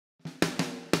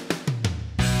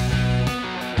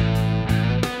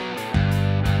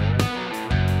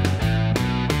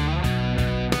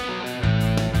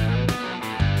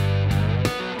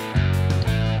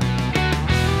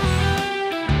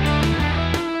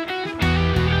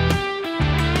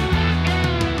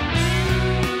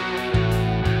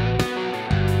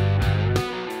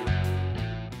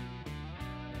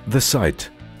The site,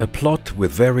 a plot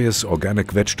with various organic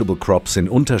vegetable crops in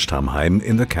Unterstammheim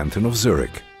in the canton of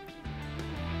Zurich.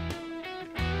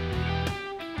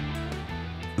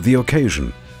 The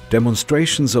occasion,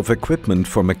 demonstrations of equipment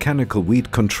for mechanical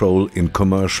weed control in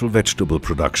commercial vegetable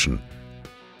production.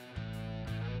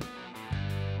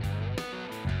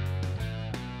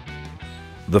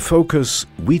 The focus,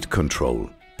 weed control,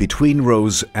 between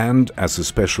rows and, as a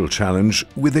special challenge,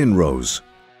 within rows.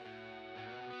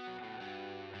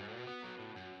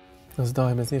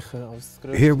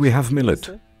 Here we have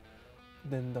millet.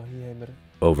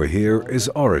 Over here is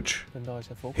orage.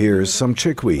 Here's some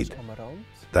chickweed.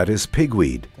 That is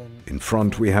pigweed. In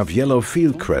front we have yellow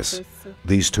field cress.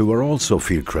 These two are also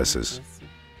field cresses.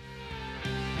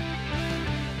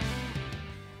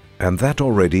 And that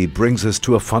already brings us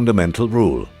to a fundamental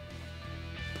rule.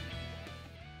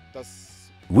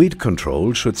 Weed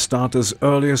control should start as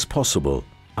early as possible,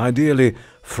 ideally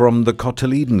from the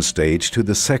cotyledon stage to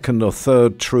the second or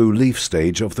third true leaf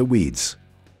stage of the weeds.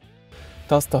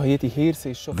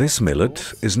 This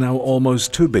millet is now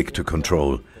almost too big to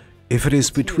control. If it is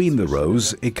between the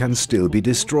rows, it can still be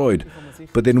destroyed,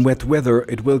 but in wet weather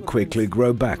it will quickly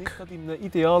grow back.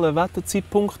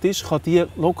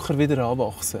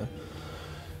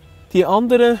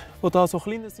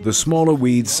 The smaller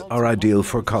weeds are ideal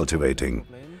for cultivating.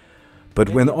 But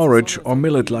when orage or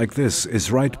millet like this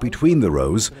is right between the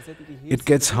rows, it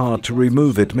gets hard to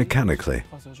remove it mechanically.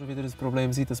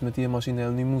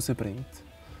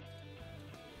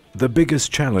 The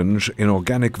biggest challenge in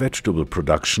organic vegetable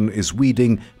production is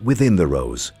weeding within the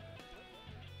rows.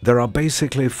 There are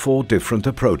basically 4 different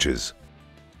approaches.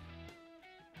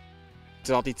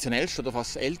 The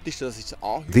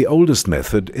oldest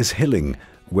method is hilling,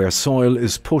 where soil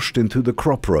is pushed into the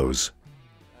crop rows.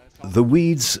 The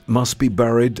weeds must be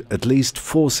buried at least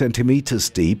 4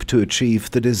 centimeters deep to achieve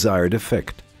the desired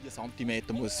effect.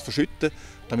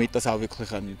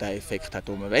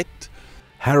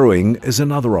 Harrowing is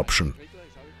another option.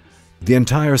 The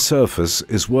entire surface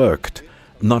is worked,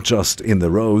 not just in the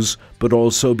rows, but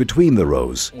also between the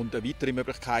rows.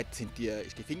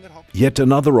 Yet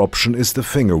another option is the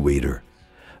finger weeder.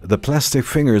 The plastic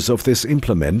fingers of this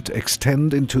implement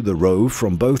extend into the row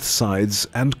from both sides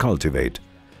and cultivate.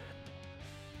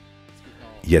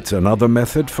 Yet another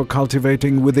method for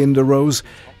cultivating within the rows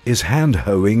is hand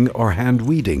hoeing or hand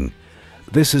weeding.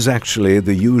 This is actually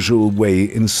the usual way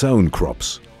in sown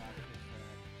crops.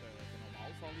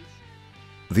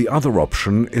 The other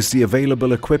option is the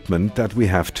available equipment that we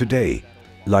have today,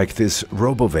 like this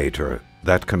robovator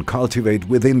that can cultivate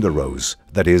within the rows,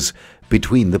 that is,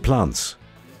 between the plants.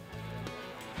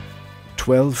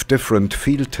 12 different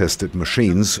field-tested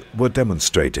machines were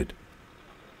demonstrated.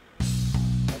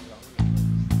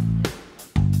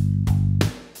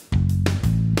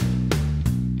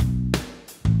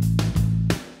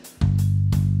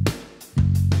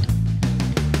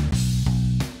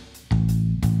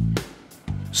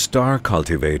 Star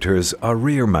cultivators are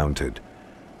rear-mounted.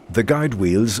 The guide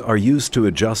wheels are used to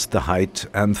adjust the height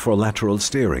and for lateral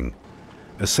steering.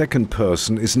 A second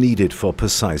person is needed for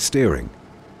precise steering.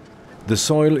 The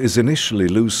soil is initially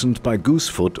loosened by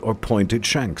goosefoot or pointed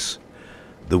shanks.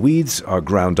 The weeds are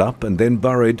ground up and then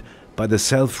buried by the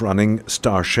self-running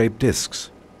star-shaped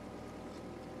discs.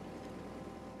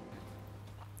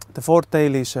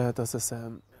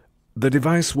 The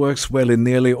device works well in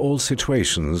nearly all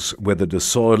situations, whether the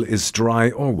soil is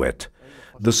dry or wet.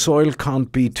 The soil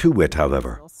can't be too wet,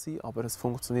 however.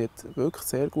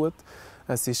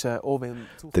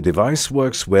 The device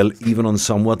works well even on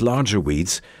somewhat larger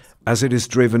weeds, as it is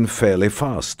driven fairly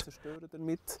fast.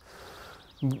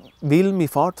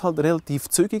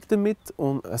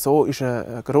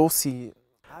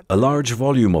 A large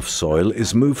volume of soil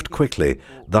is moved quickly,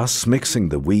 thus mixing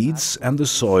the weeds and the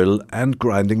soil and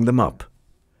grinding them up.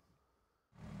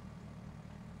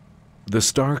 The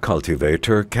star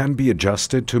cultivator can be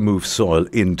adjusted to move soil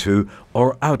into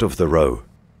or out of the row.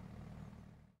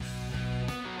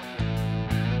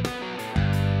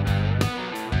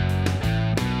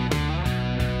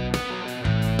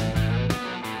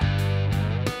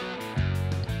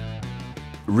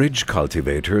 Ridge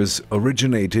cultivators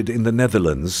originated in the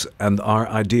Netherlands and are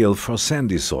ideal for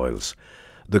sandy soils.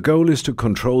 The goal is to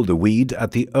control the weed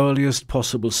at the earliest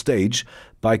possible stage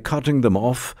by cutting them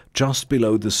off just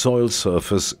below the soil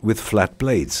surface with flat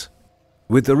blades.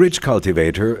 With the ridge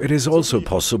cultivator, it is also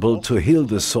possible to hill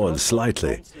the soil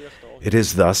slightly. It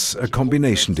is thus a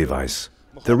combination device.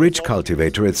 The ridge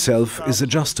cultivator itself is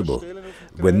adjustable.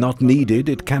 When not needed,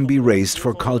 it can be raised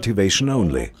for cultivation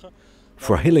only.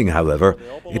 For hilling, however,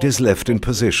 it is left in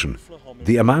position.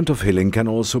 The amount of hilling can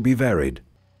also be varied.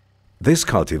 This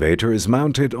cultivator is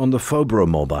mounted on the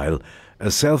Fobromobile, a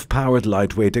self-powered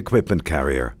lightweight equipment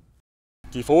carrier.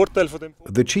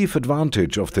 The chief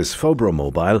advantage of this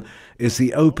Fobromobile is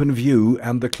the open view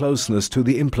and the closeness to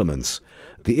the implements.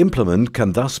 The implement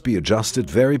can thus be adjusted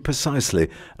very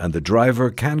precisely and the driver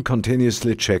can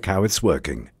continuously check how it's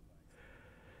working.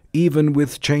 Even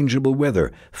with changeable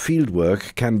weather,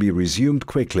 fieldwork can be resumed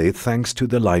quickly thanks to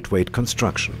the lightweight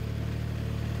construction.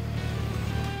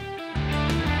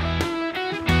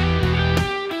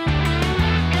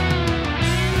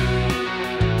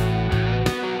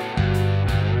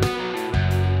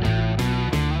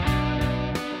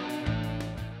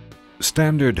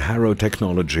 Standard harrow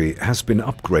technology has been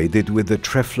upgraded with the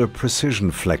Treffler Precision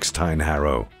Flex Tine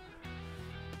harrow.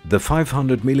 The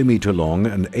 500 mm long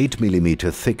and 8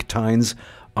 mm thick tines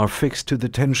are fixed to the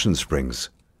tension springs.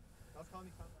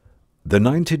 The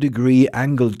 90-degree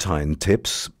angled tine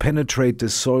tips penetrate the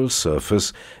soil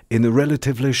surface in a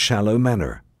relatively shallow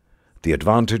manner. The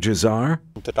advantages are: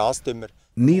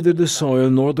 neither the soil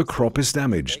nor the crop is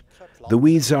damaged. The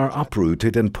weeds are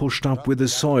uprooted and pushed up with the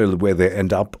soil where they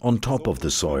end up on top of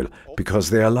the soil, because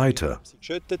they are lighter.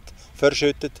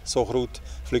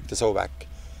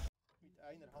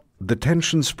 The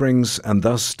tension springs and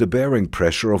thus the bearing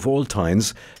pressure of all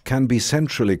tines can be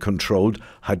centrally controlled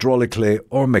hydraulically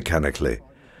or mechanically.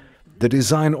 The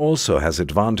design also has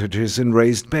advantages in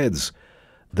raised beds.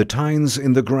 The tines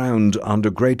in the ground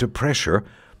under greater pressure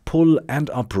pull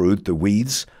and uproot the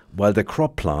weeds, while the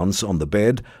crop plants on the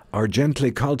bed are gently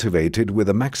cultivated with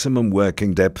a maximum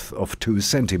working depth of 2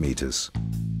 centimeters.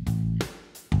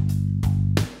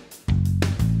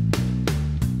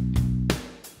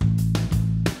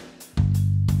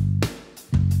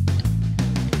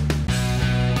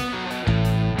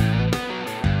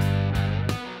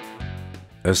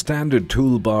 A standard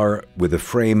toolbar with a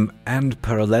frame and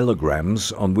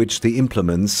parallelograms on which the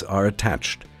implements are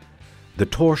attached. The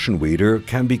torsion weeder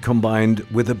can be combined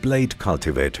with a blade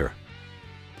cultivator.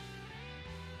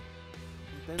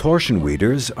 Torsion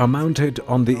weeders are mounted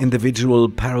on the individual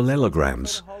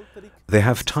parallelograms. They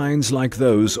have tines like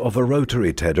those of a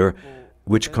rotary tedder,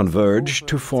 which converge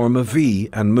to form a V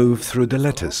and move through the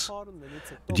lettuce.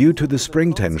 Due to the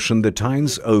spring tension, the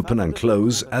tines open and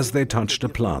close as they touch the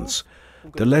plants.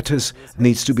 The lettuce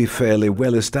needs to be fairly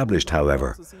well established,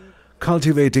 however.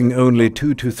 Cultivating only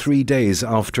 2 to 3 days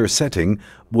after setting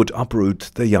would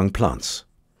uproot the young plants.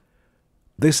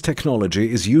 This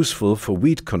technology is useful for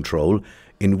weed control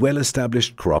in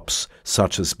well-established crops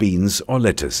such as beans or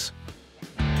lettuce.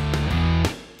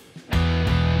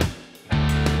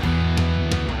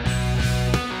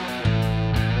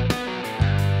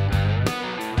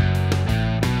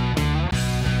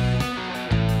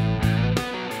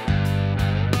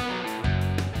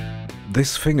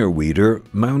 This finger weeder,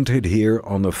 mounted here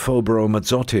on a Fobro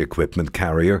Mazzotti equipment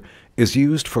carrier, is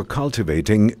used for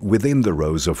cultivating within the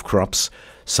rows of crops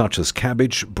such as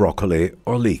cabbage, broccoli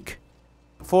or leek.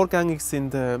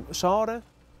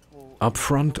 Up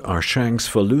front are shanks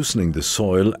for loosening the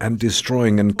soil and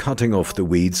destroying and cutting off the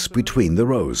weeds between the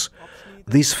rows.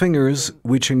 These fingers,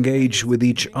 which engage with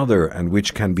each other and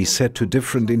which can be set to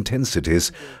different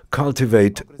intensities,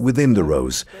 cultivate within the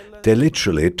rows. They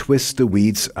literally twist the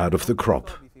weeds out of the crop.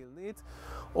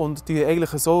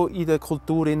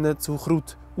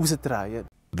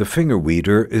 The finger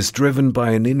weeder is driven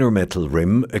by an inner metal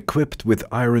rim equipped with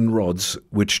iron rods,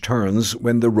 which turns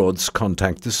when the rods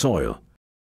contact the soil.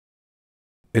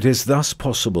 It is thus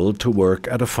possible to work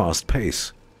at a fast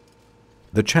pace.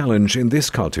 The challenge in this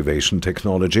cultivation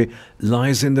technology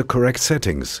lies in the correct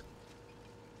settings.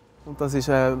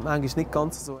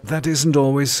 That isn't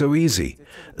always so easy.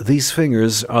 These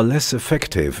fingers are less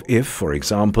effective if, for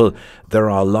example, there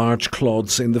are large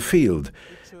clods in the field.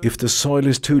 If the soil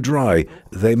is too dry,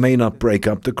 they may not break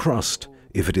up the crust.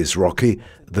 If it is rocky,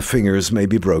 the fingers may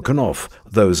be broken off.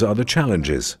 Those are the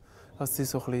challenges.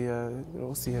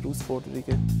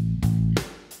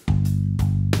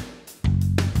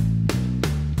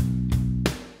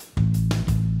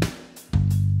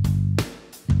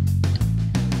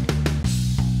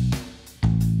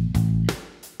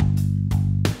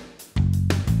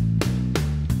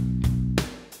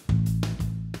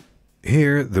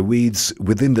 Here, the weeds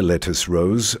within the lettuce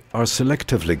rows are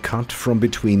selectively cut from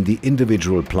between the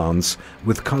individual plants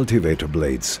with cultivator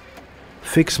blades.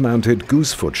 Fix-mounted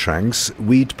goosefoot shanks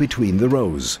weed between the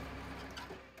rows.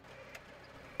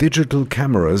 Digital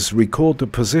cameras record the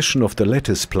position of the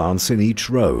lettuce plants in each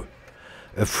row.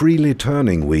 A freely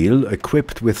turning wheel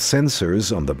equipped with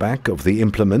sensors on the back of the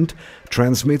implement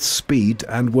transmits speed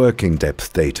and working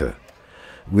depth data.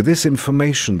 With this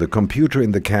information, the computer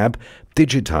in the cab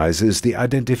digitizes the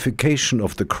identification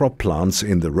of the crop plants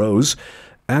in the rows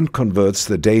and converts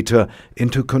the data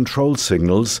into control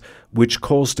signals which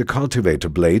cause the cultivator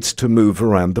blades to move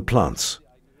around the plants.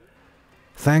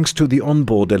 Thanks to the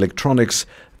onboard electronics,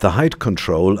 the height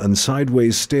control and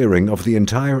sideways steering of the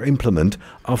entire implement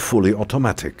are fully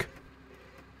automatic.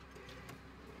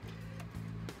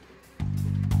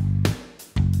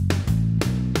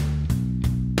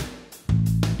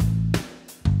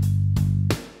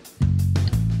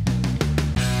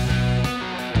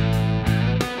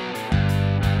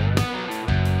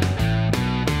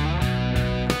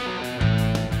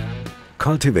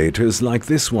 Cultivators like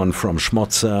this one from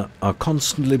Schmotzer are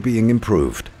constantly being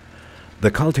improved.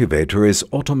 The cultivator is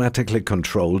automatically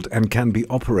controlled and can be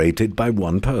operated by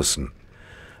one person.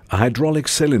 A hydraulic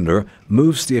cylinder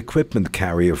moves the equipment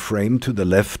carrier frame to the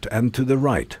left and to the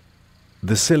right.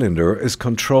 The cylinder is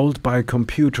controlled by a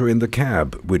computer in the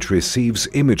cab, which receives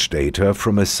image data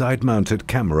from a side-mounted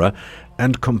camera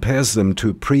and compares them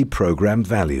to pre-programmed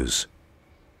values.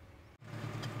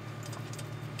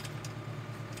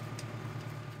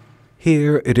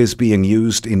 Here it is being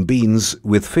used in beans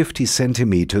with 50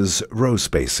 centimeters row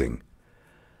spacing.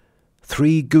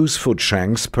 3 goosefoot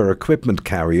shanks per equipment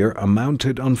carrier are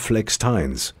mounted on flex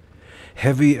tines.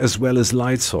 Heavy as well as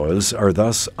light soils are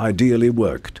thus ideally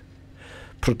worked.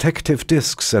 Protective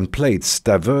discs and plates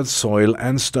divert soil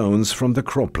and stones from the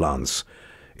crop plants.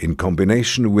 In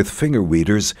combination with finger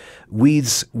weeders,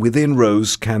 weeds within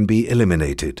rows can be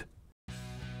eliminated.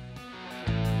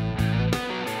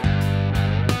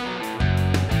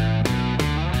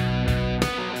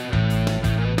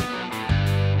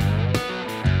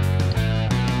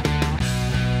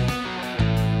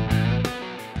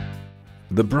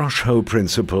 The brush hoe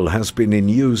principle has been in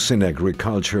use in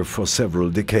agriculture for several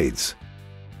decades.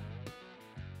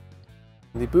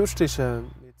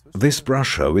 This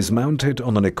brush hoe is mounted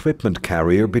on an equipment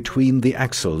carrier between the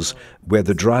axles, where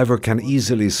the driver can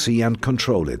easily see and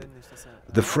control it.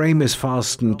 The frame is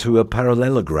fastened to a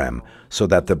parallelogramm, so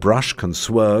that the brush can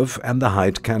swerve and the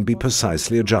height can be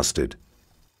precisely adjusted.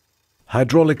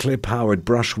 Hydraulically powered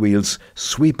brush wheels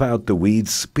sweep out the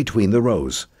weeds between the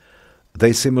rows.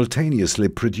 They simultaneously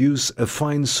produce a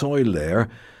fine soil layer,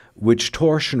 which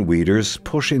torsion weeders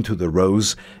push into the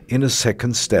rows in a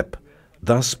second step,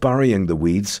 thus burying the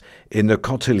weeds in the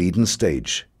cotyledon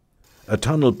stage. A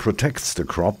tunnel protects the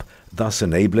crop, thus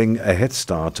enabling a head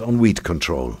start on weed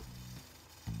control.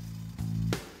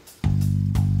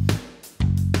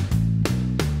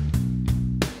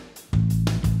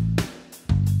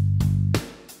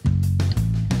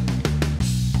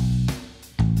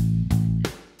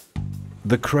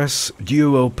 The Kress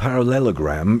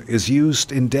duo-parallelogramm is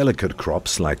used in delicate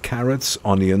crops like carrots,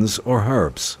 onions or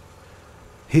herbs.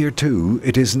 Here too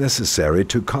it is necessary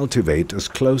to cultivate as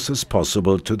close as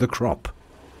possible to the crop.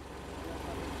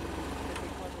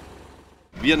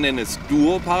 Wir nennen es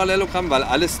duo-parallelogramm, weil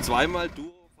alles zweimal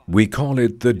duo. We call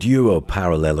it the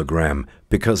duo-parallelogramm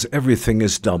because everything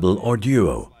is double or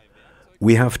duo.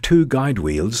 We have 2 guide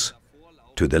wheels.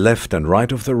 To the left and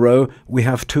right of the row we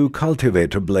have 2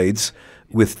 cultivator blades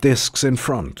with discs in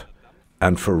front,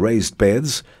 and for raised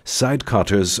beds, side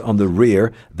cutters on the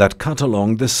rear that cut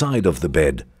along the side of the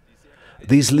bed.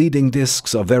 These leading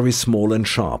discs are very small and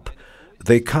sharp.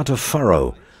 They cut a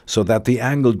furrow so that the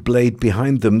angled blade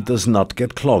behind them does not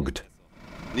get clogged.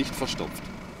 Nicht verstopft.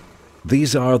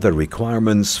 These are the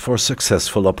requirements for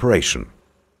successful operation.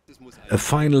 A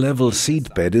fine level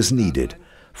seed bed is needed.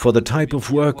 For the type of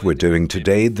work we're doing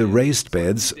today, the raised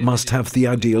beds must have the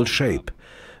ideal shape.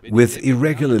 With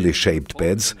irregularly shaped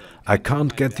beds, I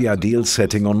can't get the ideal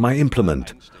setting on my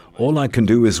implement. All I can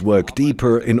do is work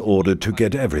deeper in order to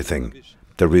get everything.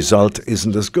 The result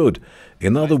isn't as good.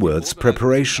 In other words,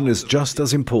 preparation is just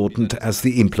as important as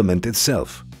the implement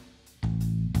itself.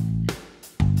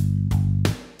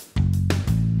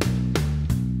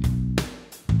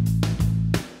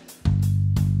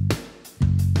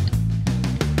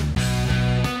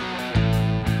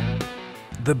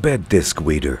 The bed disc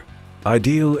weeder.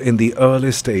 Ideal in the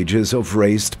early stages of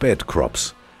raised bed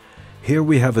crops. Here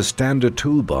we have a standard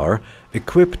toolbar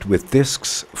equipped with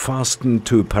discs fastened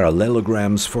to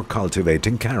parallelograms for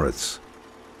cultivating carrots.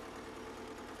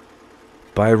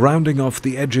 By rounding off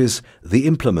the edges, the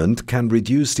implement can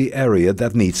reduce the area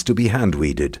that needs to be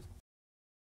hand-weeded.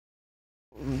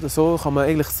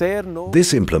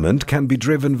 This implement can be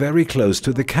driven very close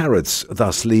to the carrots,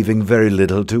 thus leaving very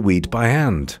little to weed by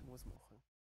hand.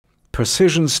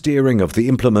 Precision steering of the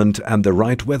implement and the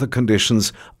right weather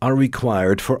conditions are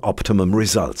required for optimum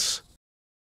results.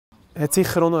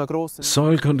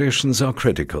 Soil conditions are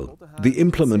critical. The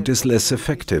implement is less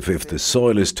effective if the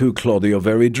soil is too cloddy or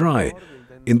very dry.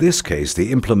 In this case,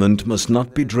 the implement must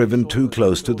not be driven too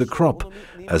close to the crop,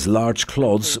 as large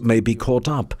clods may be caught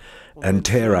up and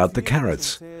tear out the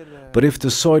carrots. But if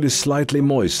the soil is slightly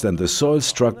moist and the soil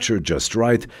structure just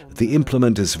right, the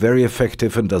implement is very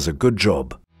effective and does a good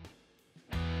job.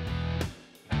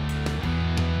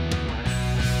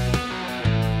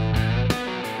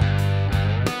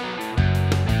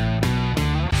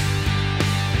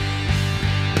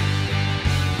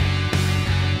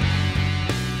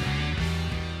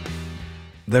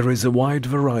 There is a wide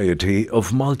variety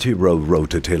of multi-row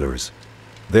rototillers.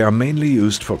 They are mainly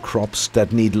used for crops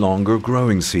that need longer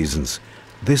growing seasons.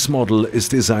 This model is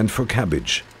designed for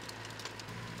cabbage.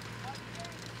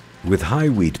 With high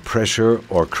weed pressure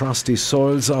or crusty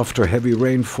soils after heavy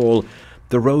rainfall,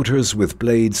 the rotors with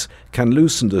blades can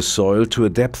loosen the soil to a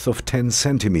depth of 10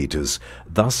 centimeters,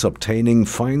 thus obtaining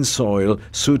fine soil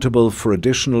suitable for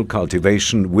additional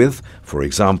cultivation with, for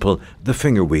example, the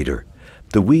finger weeder.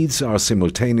 The weeds are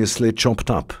simultaneously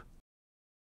chopped up.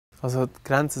 If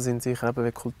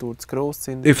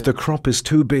the crop is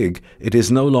too big, it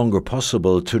is no longer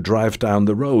possible to drive down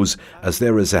the rows, as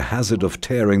there is a hazard of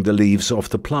tearing the leaves off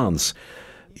the plants.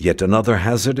 Yet another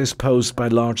hazard is posed by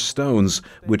large stones,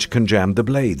 which can jam the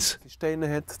blades.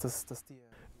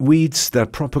 Weeds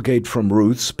that propagate from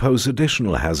roots pose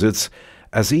additional hazards,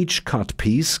 as each cut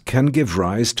piece can give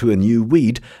rise to a new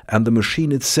weed and the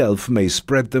machine itself may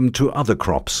spread them to other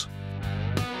crops.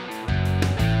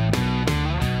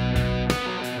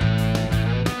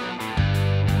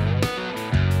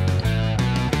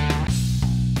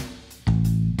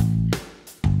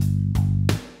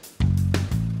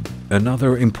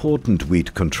 Another important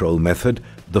weed control method,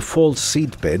 the false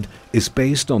seed bed, is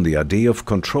based on the idea of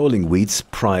controlling weeds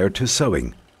prior to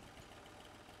sowing.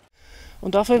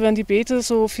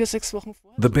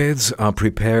 The beds are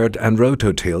prepared and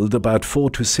rototilled about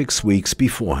 4 to 6 weeks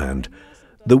beforehand.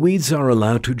 The weeds are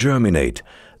allowed to germinate.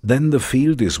 Then the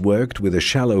field is worked with a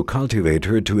shallow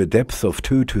cultivator to a depth of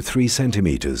 2 to 3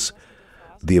 centimeters.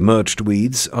 The emerged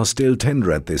weeds are still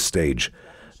tender at this stage.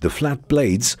 The flat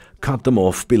blades cut them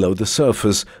off below the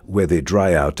surface, where they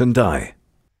dry out and die.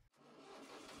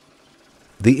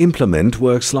 The implement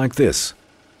works like this.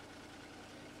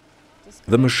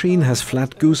 The machine has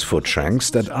flat goosefoot shanks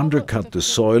that undercut the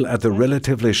soil at a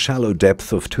relatively shallow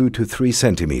depth of 2 to 3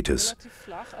 centimeters.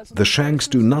 The shanks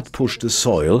do not push the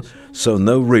soil, so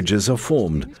no ridges are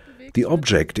formed. The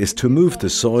object is to move the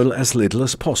soil as little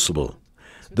as possible.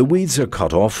 The weeds are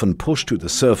cut off and pushed to the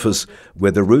surface,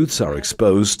 where the roots are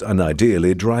exposed and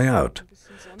ideally dry out.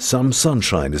 Some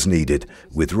sunshine is needed.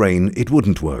 With rain, it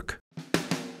wouldn't work.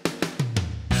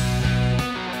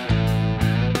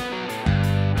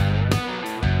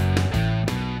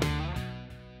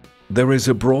 There is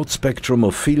a broad spectrum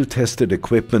of field-tested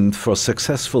equipment for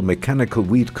successful mechanical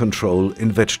weed control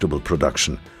in vegetable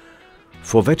production.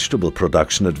 For vegetable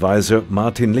production advisor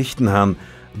Martin Lichtenhahn,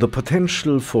 the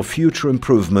potential for future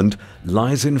improvement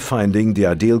lies in finding the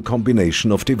ideal combination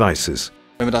of devices.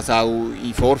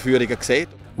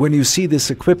 When you see this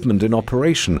equipment in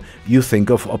operation, you think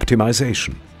of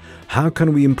optimization. How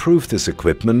can we improve this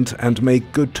equipment and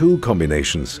make good tool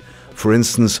combinations? For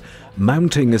instance,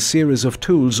 mounting a series of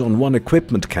tools on one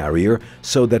equipment carrier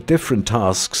so that different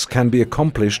tasks can be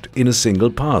accomplished in a single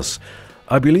pass.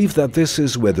 I believe that this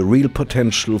is where the real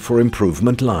potential for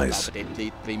improvement lies.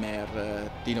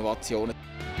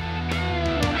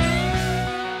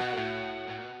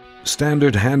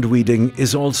 Standard hand weeding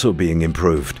is also being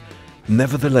improved.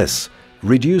 Nevertheless,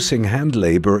 reducing hand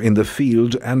labor in the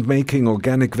field and making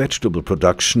organic vegetable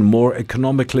production more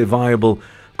economically viable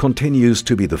continues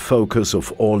to be the focus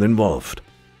of all involved.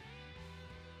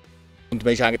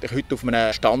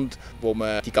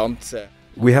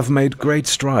 We have made great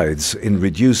strides in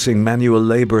reducing manual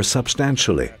labor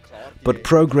substantially, but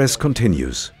progress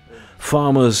continues.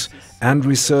 Farmers and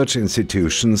research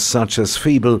institutions such as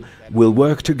Fiebel will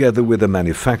work together with the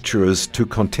manufacturers to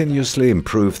continuously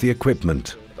improve the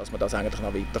equipment.